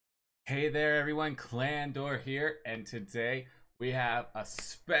Hey there everyone, Clandor here, and today we have a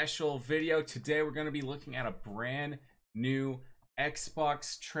special video. Today we're going to be looking at a brand new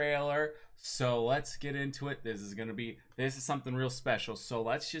Xbox trailer. So let's get into it. This is something real special. So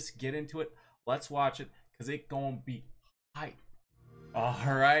let's just get into it. Let's watch it because it's going to be hype.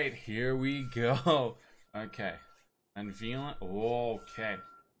 Alright, here we go. Okay. Unveiling. Okay.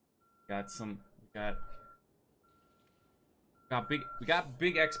 We got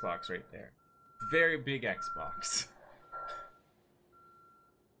big Xbox right there. Very big Xbox.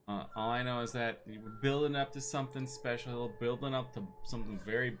 All I know is that we're building up to something special, building up to something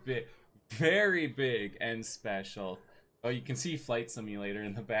very big and special. Oh, you can see Flight Simulator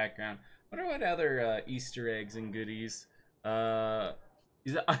in the background. Wonder what other Easter eggs and goodies. Hey,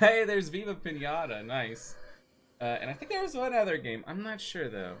 there's Viva Pinata, nice. And I think there was one other game. I'm not sure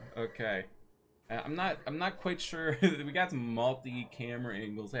though. Okay. I'm not quite sure. We got some multi-camera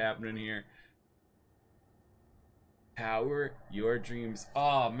angles happening here. Power your dreams.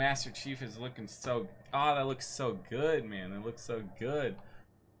 Oh, Master Chief is looking so. Oh, that looks so good, man. That looks so good.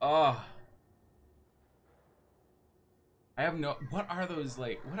 Oh, I have no. What are those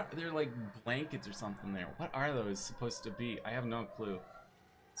like? They're like blankets or something there. What are those supposed to be? I have no clue.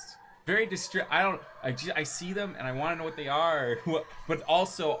 Very I see them and I want to know what they are, but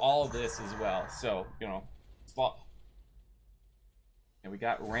also all of this as well. So, you know, and we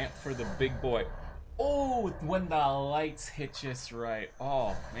got ramp for the big boy. Oh, when the lights hit just right.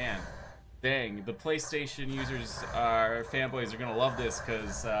 Oh man, dang! The PlayStation users, fanboys, are gonna love this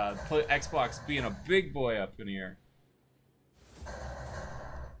because Xbox being a big boy up in here.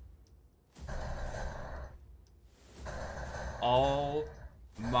 Oh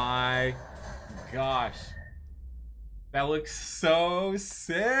my gosh, that looks so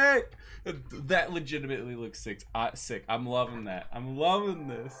sick. That legitimately looks sick. I'm loving that. I'm loving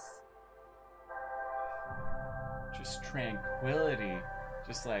this. Just tranquility,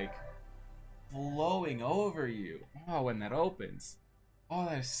 just like flowing over you. Oh, when that opens. Oh,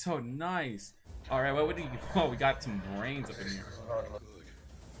 that is so nice. All right, what would you? Oh, we got some brains up in here.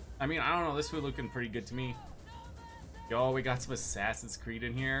 I mean, I don't know. This would looking pretty good to me. Yo, we got some Assassin's Creed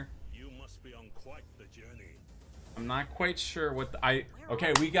in here. You must be on quite the journey. I'm not quite sure what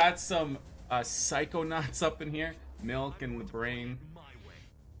okay, we got some Psychonauts up in here. Milk and the brain. My way.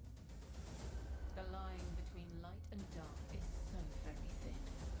 The line between light and dark is so very thin.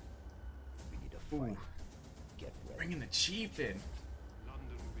 We need a fight. Get ready. Bringing the chief in.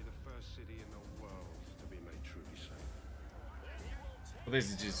 London will be the first city in the world to be made truly safe. Well, this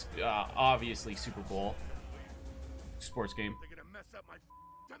is just obviously Super Bowl sports game. They're gonna mess up my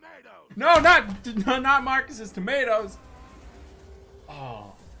tomatoes. No, not Marcus's tomatoes.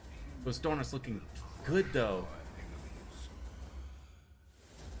 Oh, those donuts looking good though.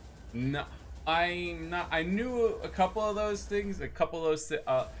 No, I knew a couple of those things.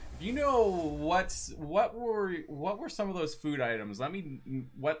 You know what were some of those food items?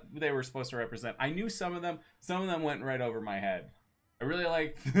 What they were supposed to represent. I knew some of them. Some of them went right over my head. I really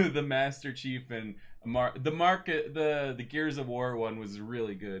like the Master Chief and the Gears of War one was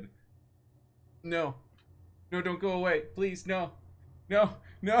really good. No, don't go away, please. No,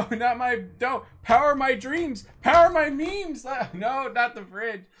 don't power my dreams, power my memes. No, not the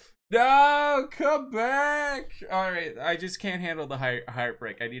fridge. No, come back. All right, I just can't handle the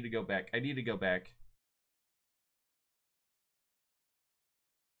heartbreak. I need to go back.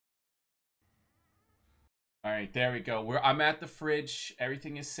 All right, there we go. I'm at the fridge.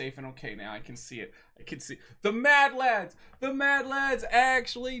 Everything is safe and okay now. I can see it. The Mad Lads. The Mad Lads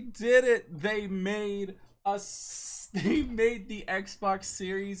actually did it. They made the Xbox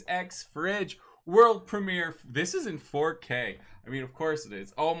Series X fridge world premiere. This is in 4K. I mean, of course it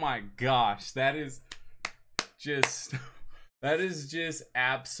is. Oh my gosh, that is just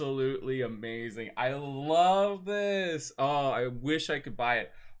absolutely amazing. I love this. Oh, I wish I could buy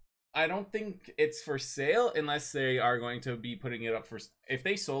it. I don't think it's for sale unless they are going to be putting it up for. If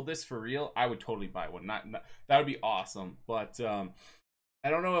they sold this for real, I would totally buy one. Not that would be awesome. But I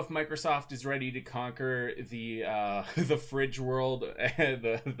don't know if Microsoft is ready to conquer the the fridge world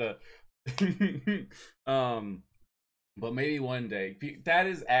and but maybe one day. That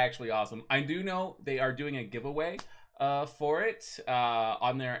is actually awesome. I do know they are doing a giveaway for it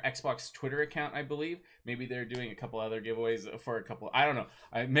on their Xbox Twitter account, I believe. Maybe they're doing a couple other giveaways for a couple. I don't know.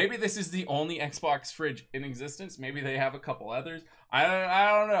 Maybe this is the only Xbox fridge in existence. Maybe they have a couple others. I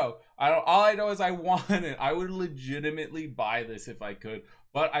don't know. All I know is I want it. I would legitimately buy this if I could.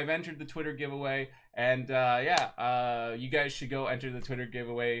 But I've entered the Twitter giveaway, and yeah, you guys should go enter the Twitter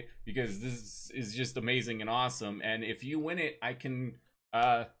giveaway because this is just amazing and awesome. And if you win it, I can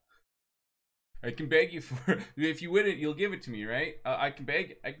I can beg you for. If you win it, you'll give it to me, right? I can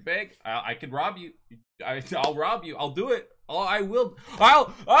beg. I can beg. I can rob you. I'll rob you. I'll do it. I will.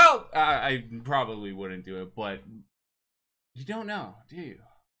 I probably wouldn't do it, but you don't know, do you?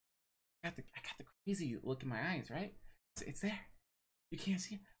 I got the crazy look in my eyes, right? It's there. You can't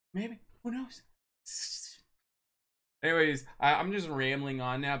see it. Maybe. Who knows? Anyways, I'm just rambling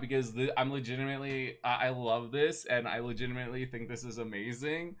on now because I'm legitimately I love this and I legitimately think this is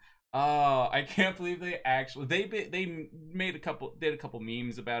amazing. I can't believe they actually they made a couple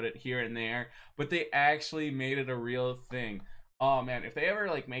memes about it here and there, but they actually made it a real thing. Oh man, if they ever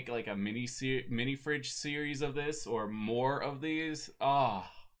like make like a mini fridge series of this or more of these, oh,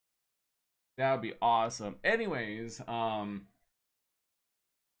 that would be awesome. Anyways,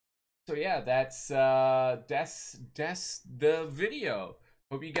 so yeah, that's the video.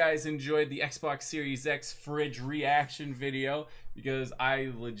 Hope you guys enjoyed the Xbox Series X fridge reaction video because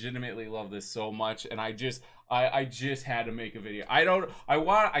I legitimately love this so much, and I just had to make a video.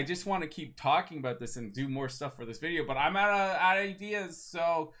 I just want to keep talking about this and do more stuff for this video, but I'm out of ideas.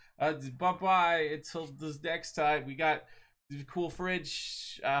 So bye until this next time. We got the cool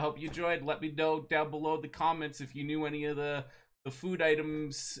fridge. I hope you enjoyed. Let me know down below in the comments if you knew any of the food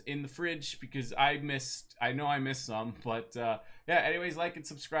items in the fridge, because I know I missed some, but yeah, anyways, like and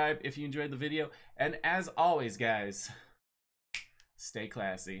subscribe if you enjoyed the video, and as always guys, stay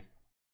classy.